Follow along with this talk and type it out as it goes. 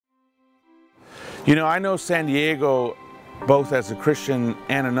You know, I know San Diego both as a Christian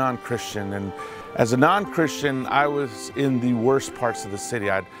and a non-Christian. And as a non-Christian, I was in the worst parts of the city.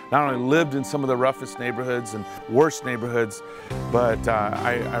 I'd not only lived in some of the roughest neighborhoods and worst neighborhoods, but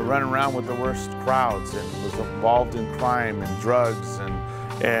I run around with the worst crowds and was involved in crime and drugs.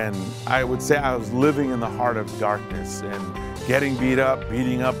 And I would say I was living in the heart of darkness and getting beat up,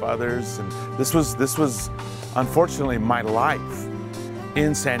 beating up others. And this was unfortunately my life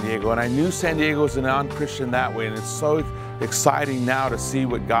in San Diego. And I knew San Diego was a non-Christian that way. And it's so exciting now to see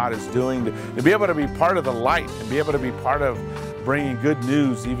what God is doing, to be able to be part of the light and be able to be part of bringing good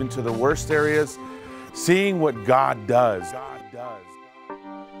news even to the worst areas, seeing what God does.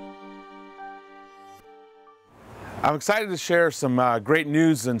 I'm excited to share some great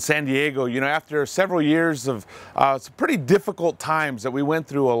news in San Diego. You know, after several years of some pretty difficult times that we went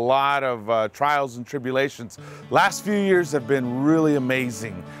through, a lot of trials and tribulations, last few years have been really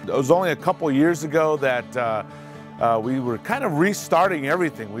amazing. It was only a couple years ago that we were kind of restarting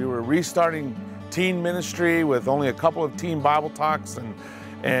everything. We were restarting teen ministry with only a couple of teen Bible talks,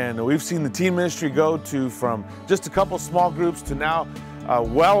 and we've seen the teen ministry go to from just a couple small groups to now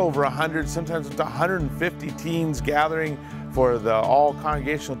well over 100, sometimes up to 150 teens gathering for the all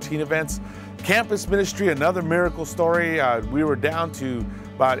congregational teen events. Campus ministry, another miracle story. We were down to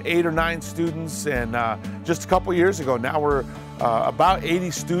about 8 or 9 students, and just a couple years ago, now we're about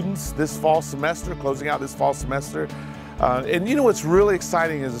 80 students this fall semester, closing out this fall semester. And you know what's really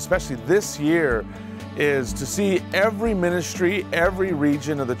exciting is, especially this year, is to see every ministry, every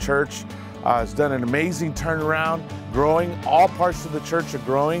region of the church has done an amazing turnaround, growing. All parts of the church are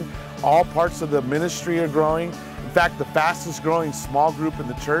growing. All parts of the ministry are growing. In fact, the fastest growing small group in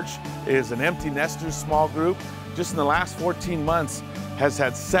the church is an empty nesters small group. Just in the last 14 months has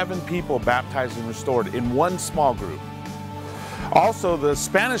had 7 people baptized and restored in one small group. Also, the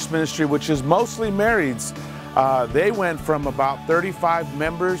Spanish ministry, which is mostly marrieds, they went from about 35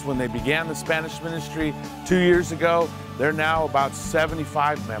 members when they began the Spanish ministry 2 years ago. They're now about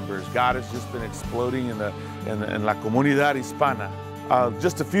 75 members. God has just been exploding in La Comunidad Hispana.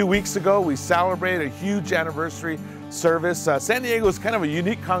 Just a few weeks ago, we celebrated a huge anniversary service. San Diego is kind of a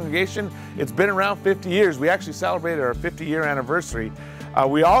unique congregation. It's been around 50 years. We actually celebrated our 50-year anniversary.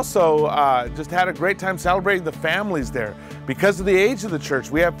 We also just had a great time celebrating the families there. Because of the age of the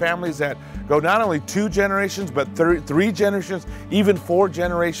church, we have families that go not only 2 generations, but 3 generations, even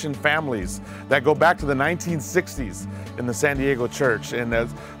 4-generation families that go back to the 1960s in the San Diego church. And it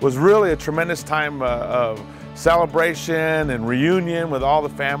was really a tremendous time of celebration and reunion with all the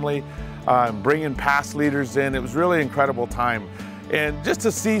family, bringing past leaders in. It was really an incredible time. And just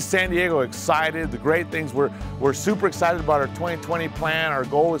to see San Diego excited, the great things, we're super excited about our 2020 plan. Our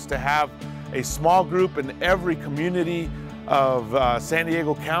goal is to have a small group in every community of San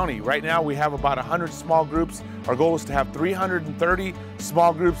Diego County. Right now we have about 100 small groups. Our goal is to have 330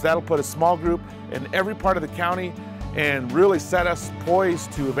 small groups. That'll put a small group in every part of the county and really set us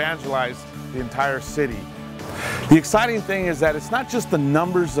poised to evangelize the entire city. The exciting thing is that it's not just the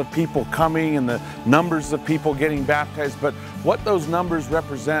numbers of people coming and the numbers of people getting baptized, but what those numbers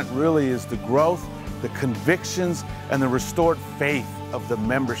represent really is the growth, the convictions, and the restored faith of the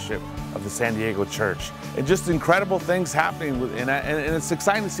membership of the San Diego church. And just incredible things happening, and it's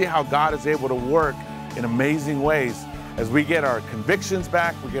exciting to see how God is able to work in amazing ways. As we get our convictions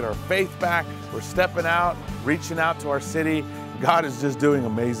back, we get our faith back, we're stepping out, reaching out to our city. God is just doing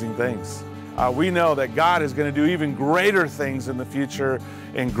amazing things. We know that God is going to do even greater things in the future,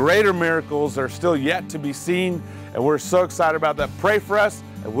 and greater miracles are still yet to be seen, and we're so excited about that. Pray for us,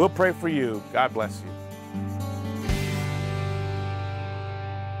 and we'll pray for you. God bless you.